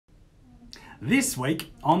This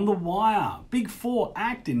week on The Wire, Big Four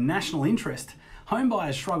act in national interest,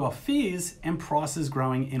 homebuyers shrug off fears, and prices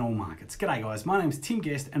growing in all markets. G'day guys, my name's Tim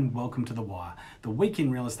Guest and welcome to The Wire, the week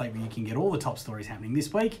in real estate where you can get all the top stories happening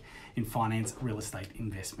this week in finance, real estate,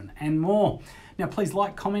 investment and more. Now please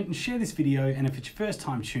like, comment and share this video, and if it's your first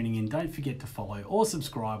time tuning in, don't forget to follow or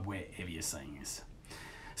subscribe wherever you're seeing this.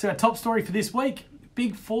 So our top story for this week,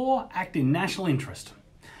 Big Four act in national interest.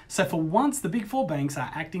 So for once, the Big Four banks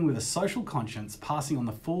are acting with a social conscience, passing on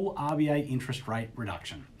the full RBA interest rate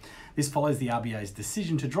reduction. This follows the RBA's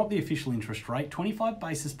decision to drop the official interest rate 25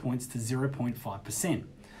 basis points to 0.5%.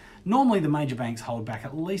 Normally, the major banks hold back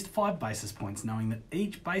at least 5 basis points, knowing that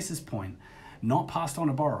each basis point not passed on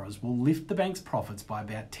to borrowers will lift the bank's profits by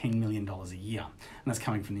about $10 million a year. And that's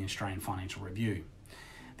coming from the Australian Financial Review.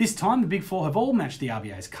 This time, the Big Four have all matched the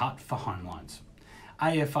RBA's cut for home loans.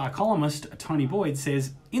 AFR columnist Tony Boyd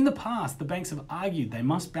says, in the past, the banks have argued they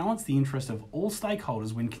must balance the interest of all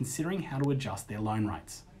stakeholders when considering how to adjust their loan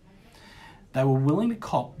rates. They were willing to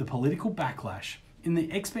cop the political backlash in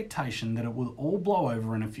the expectation that it will all blow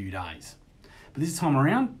over in a few days. But this time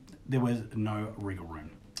around, there was no wriggle room.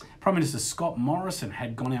 Prime Minister Scott Morrison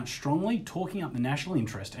had gone out strongly, talking up the national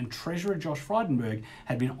interest, and Treasurer Josh Frydenberg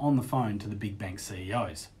had been on the phone to the big bank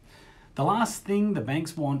CEOs. The last thing the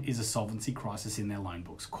banks want is a solvency crisis in their loan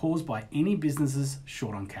books, caused by any businesses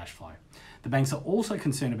short on cash flow. The banks are also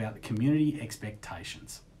concerned about the community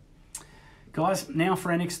expectations. Guys, now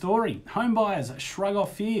for our next story. Home buyers shrug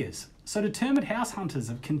off fears. So determined house hunters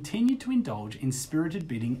have continued to indulge in spirited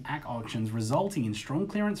bidding at auctions, resulting in strong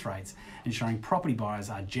clearance rates and showing property buyers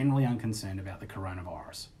are generally unconcerned about the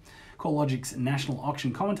coronavirus. CoreLogic's national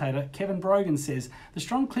auction commentator Kevin Brogan says the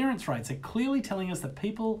strong clearance rates are clearly telling us that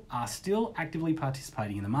people are still actively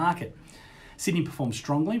participating in the market. Sydney performed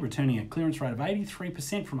strongly, returning a clearance rate of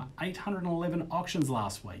 83% from 811 auctions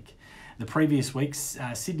last week. The previous week,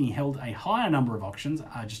 Sydney held a higher number of auctions,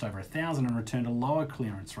 just over 1,000, and returned a lower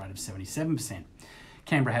clearance rate of 77%.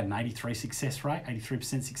 Canberra had an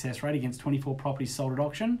 83% success rate against 24 properties sold at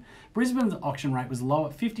auction. Brisbane's auction rate was low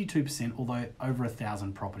at 52%, although over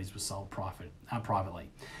 1,000 properties were sold privately.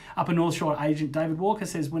 Upper North Shore agent David Walker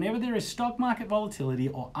says whenever there is stock market volatility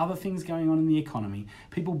or other things going on in the economy,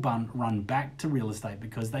 people run back to real estate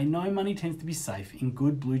because they know money tends to be safe in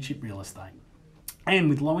good blue chip real estate. And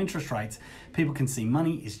with low interest rates, people can see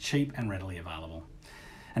money is cheap and readily available.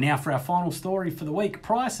 And now for our final story for the week,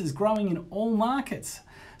 prices growing in all markets.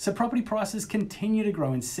 So property prices continue to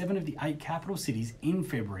grow in 7 of the 8 capital cities in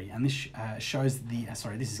February, and this shows the,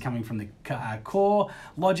 this is coming from the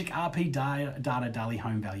CoreLogic RP Data Daily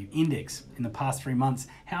Home Value Index. In the past 3 months,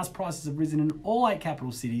 house prices have risen in all 8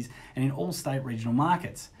 capital cities and in all state regional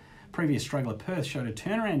markets. Previous struggler Perth showed a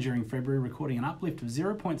turnaround during February, recording an uplift of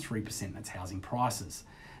 0.3% in its housing prices.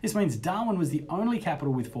 This means Darwin was the only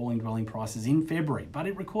capital with falling dwelling prices in February, but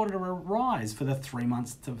it recorded a rise for the 3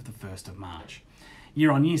 months to the 1st of March.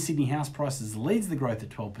 Year on year, Sydney house prices leads the growth at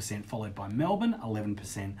 12%, followed by Melbourne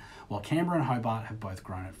 11%, while Canberra and Hobart have both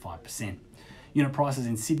grown at 5%. Unit prices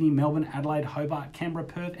in Sydney, Melbourne, Adelaide, Hobart, Canberra,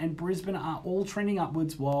 Perth and Brisbane are all trending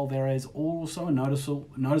upwards, while there is also a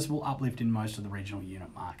noticeable uplift in most of the regional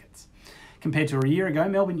unit markets. Compared to a year ago,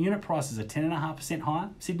 Melbourne unit prices are 10.5% higher,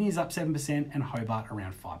 Sydney is up 7% and Hobart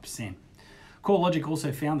around 5%. CoreLogic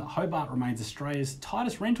also found that Hobart remains Australia's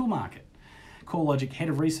tightest rental market. CoreLogic Head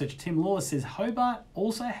of Research Tim Lawler says Hobart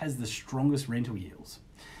also has the strongest rental yields.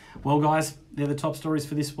 Well guys, they're the top stories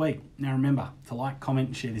for this week. Now remember to like, comment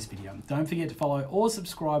and share this video. Don't forget to follow or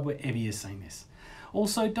subscribe wherever you're seeing this.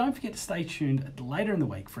 Also, don't forget to stay tuned later in the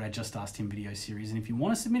week for our Just Ask Tim video series. And if you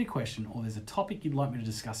want to submit a question or there's a topic you'd like me to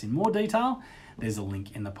discuss in more detail, there's a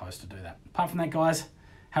link in the post to do that. Apart from that, guys,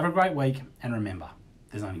 have a great week. And remember,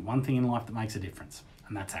 there's only one thing in life that makes a difference,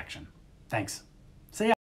 and that's action. Thanks.